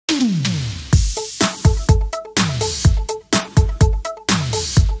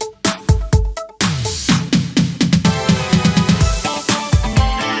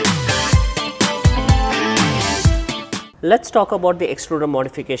Let's talk about the extruder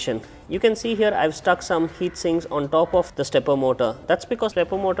modification. You can see here I've stuck some heat sinks on top of the stepper motor. That's because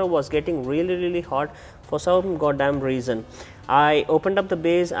stepper motor was getting really hot for some goddamn reason. I opened up the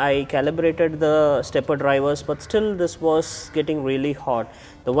base, I calibrated the stepper drivers, but still this was getting really hot.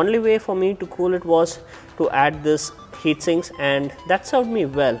 The only way for me to cool it was to add this heat sinks, and that served me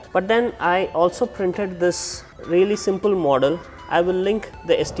well. But then I also printed this really simple model. I will link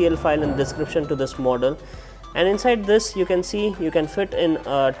the STL file in the description to this model. And inside this you can see you can fit in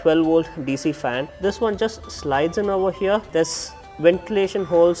a 12 volt DC fan. This one just slides in over here. There's ventilation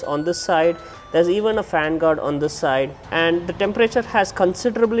holes on this side. There's even a fan guard on this side, and the temperature has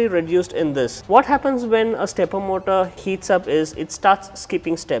considerably reduced in this. What happens when a stepper motor heats up is it starts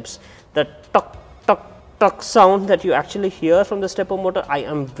skipping steps. The tuck tuck tuck sound that you actually hear from the stepper motor, I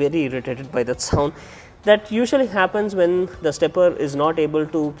am very irritated by that sound. That usually happens when the stepper is not able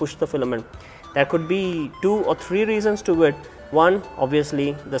to push the filament. There could be 2 or 3 reasons to it. One,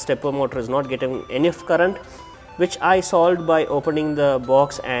 obviously the stepper motor is not getting enough current, which I solved by opening the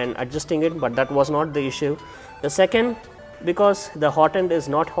box and adjusting it, but that was not the issue. The second, because the hot end is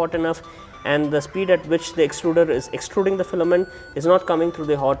not hot enough and the speed at which the extruder is extruding the filament is not coming through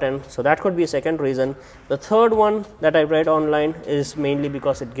the hot end, so that could be a second reason. The third one that I read online is mainly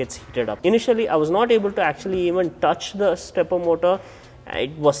because it gets heated up. Initially I was not able to actually even touch the stepper motor.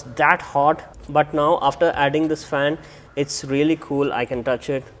 It was that hot, but now after adding this fan, it's really cool. I can touch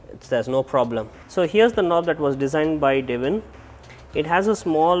it. There's no problem. So here's the knob that was designed by Devin. It has a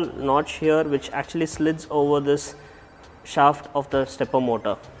small notch here which actually slides over this shaft of the stepper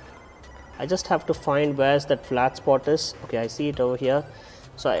motor. I just have to find where's that flat spot is. Okay, I see it over here.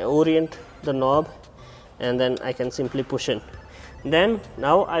 So I orient the knob and then I can simply push in. Then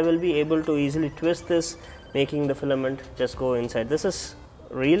now I will be able to easily twist this, making the filament just go inside. This is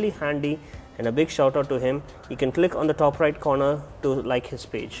really handy, and a big shout out to him. You can click on the top right corner to like his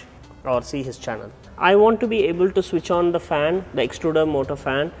page or see his channel. I want to be able to switch on the fan, the extruder motor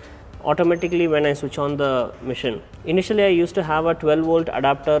fan, automatically when I switch on the machine. Initially I used to have a 12 volt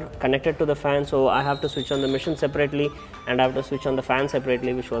adapter connected to the fan, so I have to switch on the machine separately and I have to switch on the fan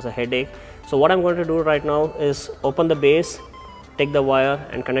separately, which was a headache. So what I'm going to do right now is open the base, take the wire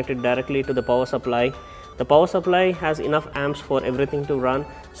and connect it directly to the power supply. The power supply has enough amps for everything to run,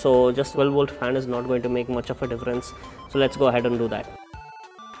 so just 12 volt fan is not going to make much of a difference. So let's go ahead and do that.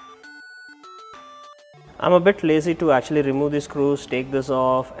 I'm a bit lazy to actually remove the screws, take this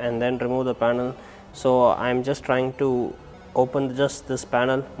off and then remove the panel. So I'm just trying to open just this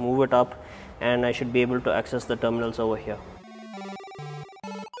panel, move it up, and I should be able to access the terminals over here.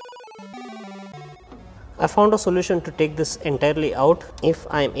 I found a solution to take this entirely out. If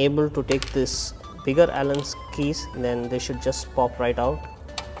I am able to take this bigger Allen keys, then they should just pop right out.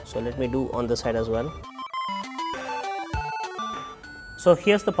 So let me do on this side as well. So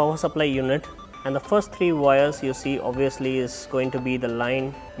here's the power supply unit, and the first 3 wires you see obviously is going to be the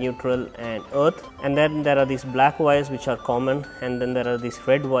line, neutral and earth, and then there are these black wires which are common, and then there are these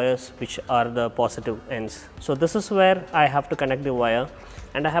red wires which are the positive ends. So this is where I have to connect the wire,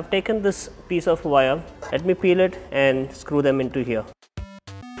 and I have taken this piece of wire. Let me peel it and screw them into here.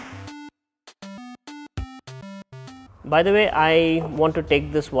 By the way, I want to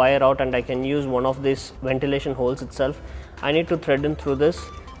take this wire out and I can use one of these ventilation holes itself. I need to thread in through this.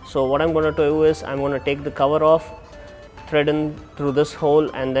 So what I'm going to do is I'm going to take the cover off, thread in through this hole,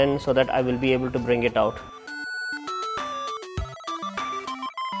 and then so that I will be able to bring it out.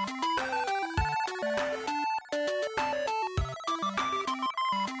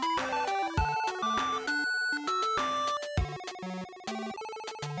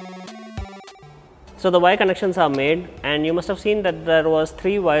 So the wire connections are made, and you must have seen that there was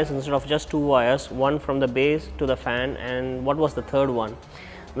 3 wires instead of just 2 wires, one from the base to the fan, and what was the third one?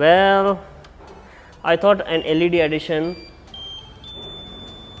 Well, I thought an LED addition,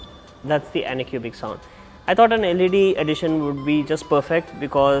 that's the Anycubic sound. I thought an LED addition would be just perfect,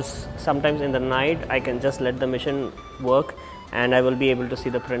 because sometimes in the night I can just let the machine work and I will be able to see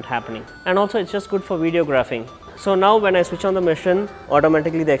the print happening, and also it's just good for videographing. So now when I switch on the machine,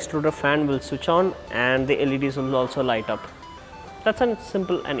 automatically the extruder fan will switch on and the LEDs will also light up. That's a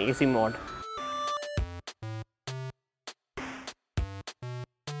simple and easy mod.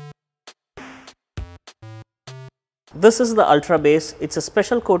 This is the ultra base. It's a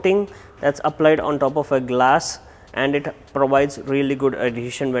special coating that's applied on top of a glass, and it provides really good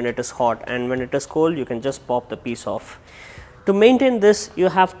adhesion when it is hot, and when it is cold you can just pop the piece off. To maintain this, you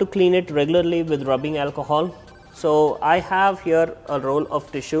have to clean it regularly with rubbing alcohol. So I have here a roll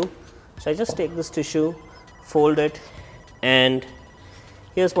of tissue. So I just take this tissue, fold it, and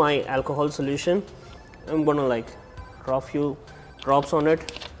here's my alcohol solution. I'm gonna like draw a few drops on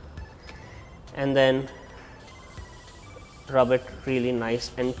it and then rub it really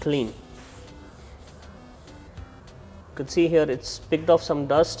nice and clean. You can see here it's picked off some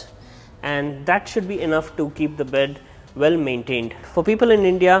dust, and that should be enough to keep the bed well maintained. For people in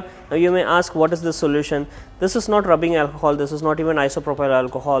India, now you may ask, what is the solution? This is not rubbing alcohol, this is not even isopropyl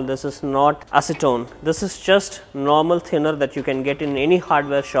alcohol, this is not acetone, this is just normal thinner that you can get in any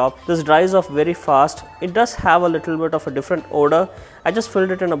hardware shop. This dries off very fast. It does have a little bit of a different odor. I just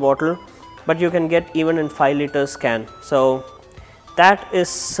filled it in a bottle, but you can get even in 5 liters can. So that is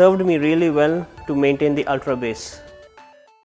served me really well to maintain the ultra base.